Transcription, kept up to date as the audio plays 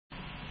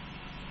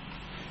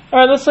All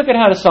right, let's look at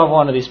how to solve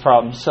one of these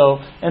problems. So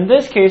in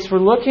this case, we're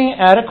looking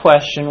at a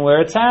question where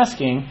it's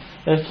asking,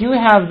 if you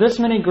have this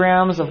many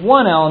grams of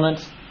one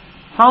element,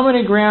 how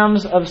many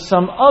grams of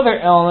some other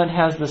element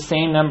has the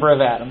same number of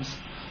atoms?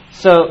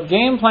 So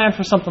game plan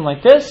for something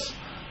like this,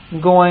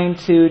 I'm going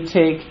to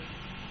take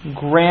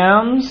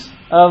grams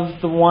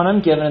of the one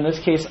I'm given, in this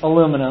case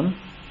aluminum,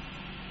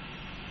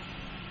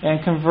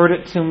 and convert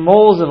it to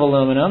moles of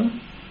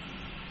aluminum.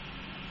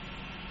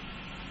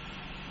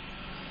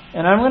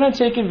 And I'm going to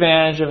take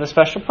advantage of a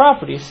special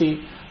property. See,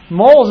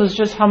 moles is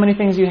just how many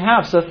things you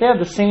have. So if they have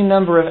the same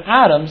number of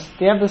atoms,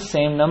 they have the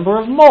same number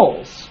of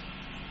moles.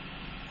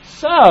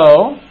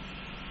 So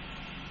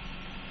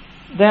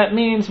that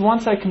means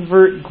once I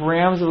convert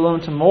grams of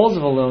aluminum to moles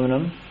of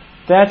aluminum,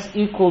 that's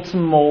equal to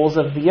moles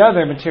of the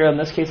other material. In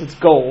this case, it's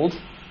gold.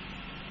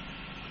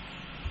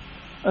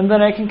 And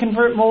then I can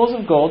convert moles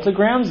of gold to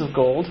grams of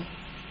gold.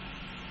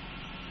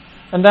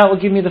 And that will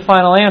give me the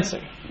final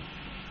answer.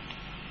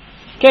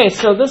 Okay,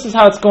 so this is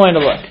how it's going to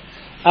look.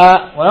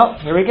 Well,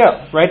 here we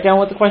go. Write down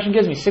what the question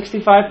gives me.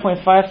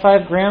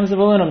 65.55 grams of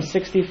aluminum.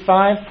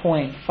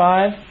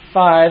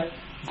 65.55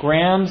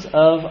 grams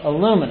of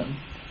aluminum.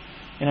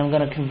 And I'm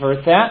going to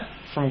convert that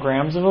from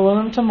grams of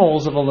aluminum to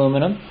moles of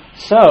aluminum.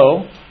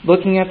 So,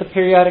 looking at the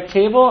periodic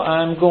table,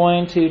 I'm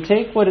going to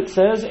take what it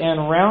says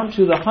and round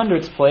to the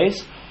hundredths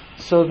place.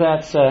 So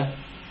that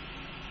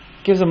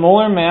gives a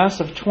molar mass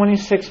of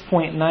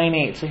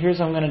 26.98. So here's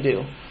what I'm going to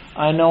do.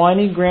 I know I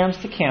need grams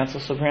to cancel,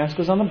 so grams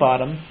goes on the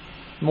bottom.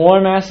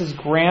 Molar mass is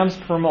grams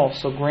per mole,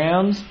 so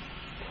grams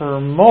per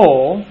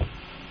mole.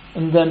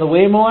 And then the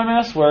way molar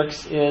mass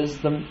works is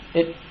on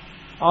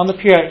the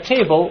periodic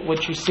table,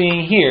 what you're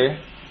seeing here,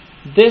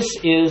 this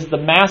is the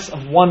mass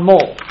of 1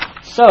 mole.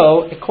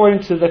 So, according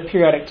to the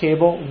periodic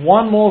table,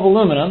 1 mole of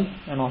aluminum,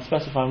 and I'll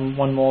specify 1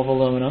 mole of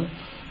aluminum,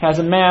 has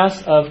a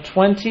mass of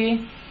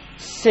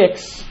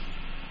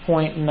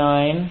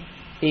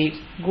 26.98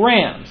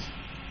 grams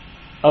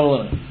of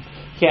aluminum.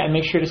 Okay, and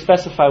make sure to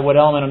specify what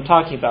element I'm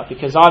talking about,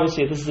 because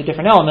obviously if this is a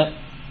different element,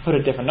 put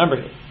a different number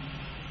here.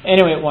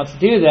 Anyway, it wants to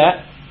do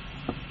that.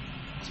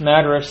 It's a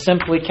matter of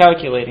simply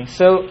calculating.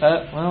 So,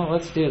 well,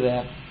 let's do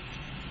that.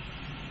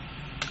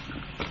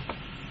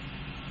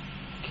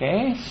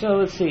 Okay, so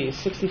let's see,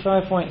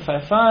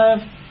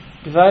 65.55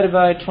 divided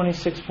by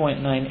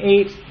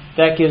 26.98.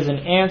 That gives an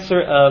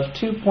answer of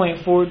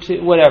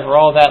 2.42, whatever,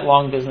 all that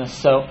long business.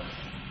 So,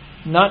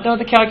 not done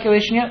with the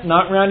calculation yet,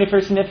 not rounding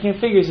for significant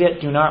figures yet,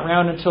 do not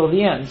round until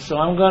the end. So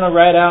I'm going to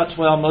write out,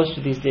 well, most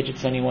of these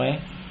digits anyway,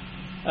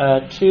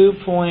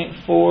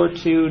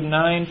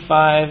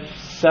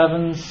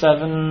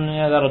 2.429577,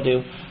 yeah, that'll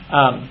do.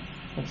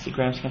 Let's see,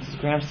 grams cancels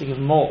grams to give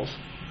moles.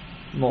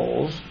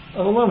 Moles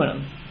of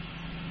aluminum.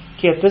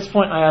 Okay, at this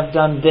point I have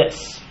done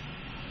this.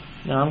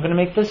 Now I'm going to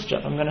make this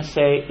jump. I'm going to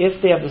say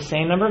if they have the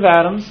same number of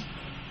atoms,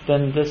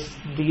 then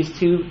these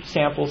two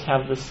samples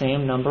have the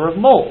same number of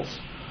moles.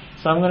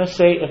 So I'm going to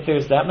say if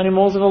there's that many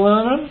moles of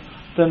aluminum,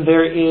 then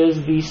there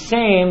is the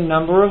same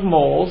number of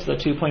moles, the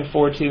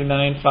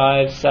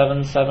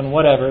 2.429577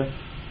 whatever,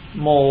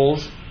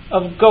 moles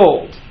of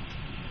gold.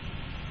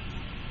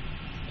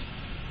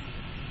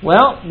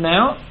 Well,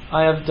 now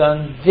I have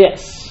done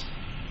this.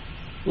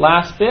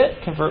 Last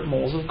bit, convert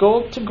moles of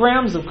gold to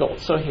grams of gold.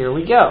 So here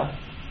we go.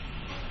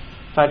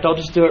 In fact, I'll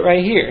just do it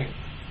right here.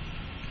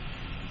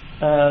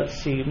 Let's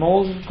see,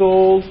 moles of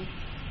gold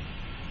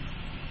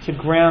to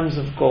grams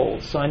of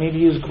gold. So I need to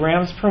use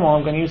grams per mole.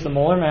 I'm going to use the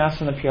molar mass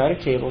in the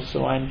periodic table.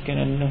 So I'm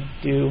going to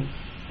do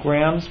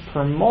grams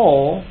per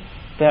mole.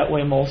 That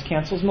way moles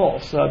cancels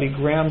moles. So that'll be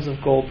grams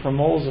of gold per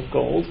moles of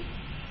gold.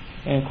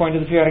 And according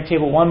to the periodic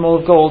table, 1 mole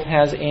of gold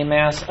has a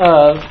mass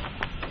of,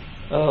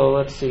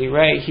 let's see,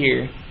 right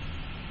here,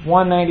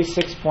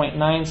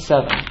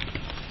 196.97.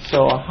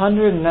 So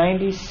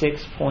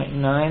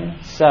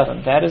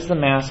 196.97. That is the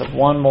mass of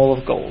 1 mole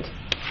of gold.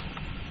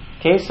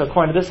 Okay, so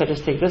according to this, I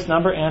just take this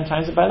number and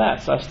times it by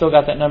that. So I've still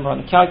got that number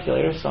on the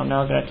calculator, so I'm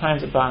now going to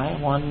times it by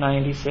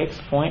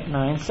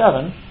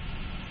 196.97.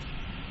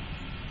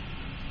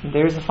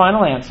 There's the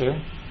final answer,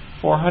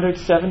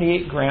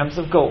 478 grams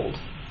of gold.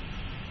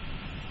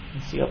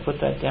 Let's see, I'll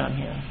put that down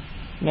here.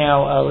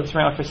 Now, let's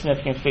round for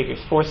significant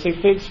figures. 4 sig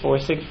figs, 4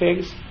 sig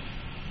figs.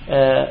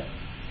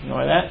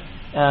 Ignore that.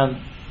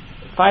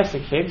 5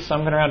 sig figs, so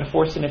I'm going to round to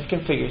 4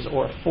 significant figures,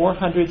 or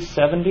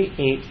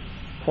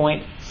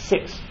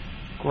 478.6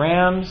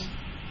 grams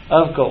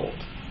of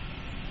gold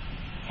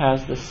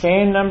has the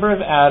same number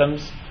of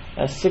atoms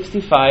as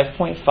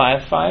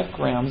 65.55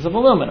 grams of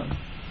aluminum.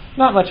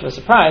 Not much of a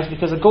surprise,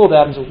 because a gold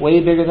atom is way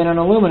bigger than an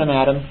aluminum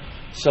atom,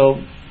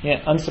 so yeah,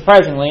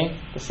 unsurprisingly,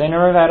 the same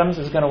number of atoms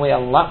is going to weigh a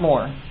lot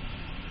more.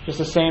 Just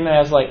the same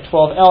as like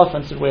 12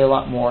 elephants would weigh a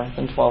lot more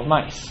than 12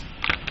 mice.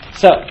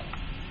 So,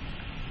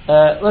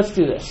 let's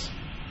do this.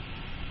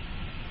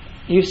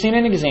 You've seen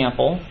an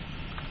example.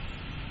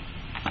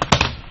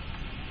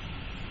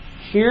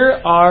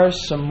 Here are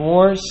some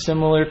more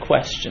similar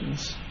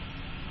questions.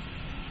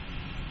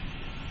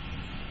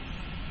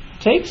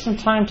 Take some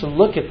time to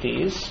look at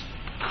these.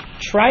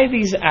 Try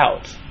these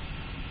out.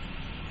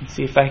 Let's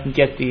see if I can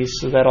get these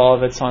so that all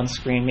of it's on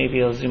screen.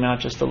 Maybe I'll zoom out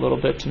just a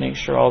little bit to make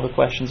sure all the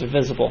questions are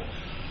visible.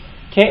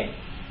 Okay.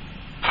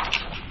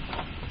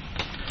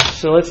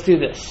 So let's do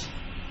this.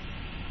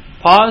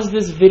 Pause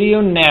this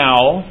video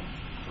now.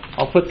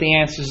 I'll put the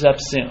answers up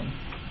soon.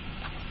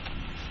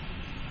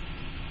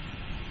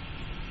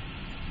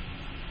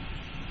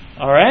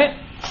 All right?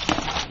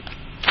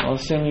 I'll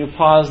assume you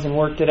paused and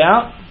worked it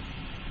out.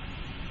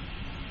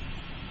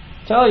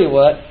 Tell you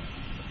what,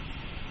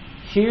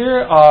 here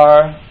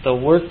are the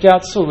worked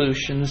out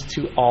solutions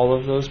to all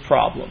of those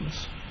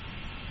problems.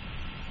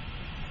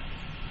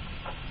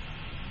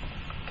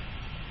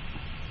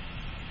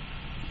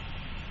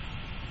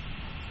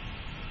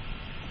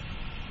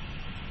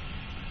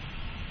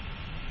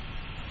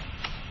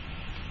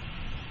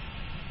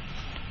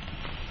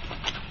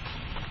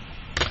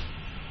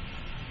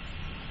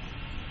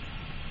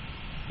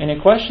 Any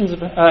questions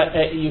about,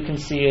 you can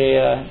see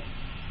a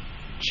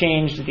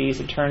change to these.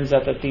 It turns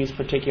out that these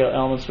particular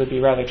elements would be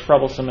rather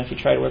troublesome if you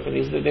try to work with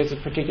these. There's a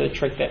particular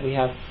trick that we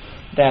have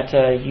that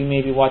you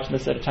may be watching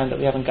this at a time that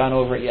we haven't gone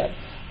over it yet.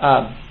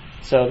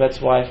 So that's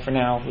why for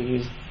now we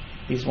use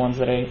these ones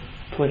that I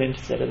put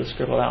instead of the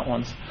scribbled out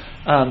ones.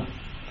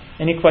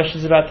 Any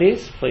questions about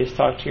these? Please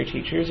talk to your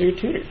teachers or your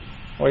tutor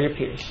or your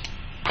peers.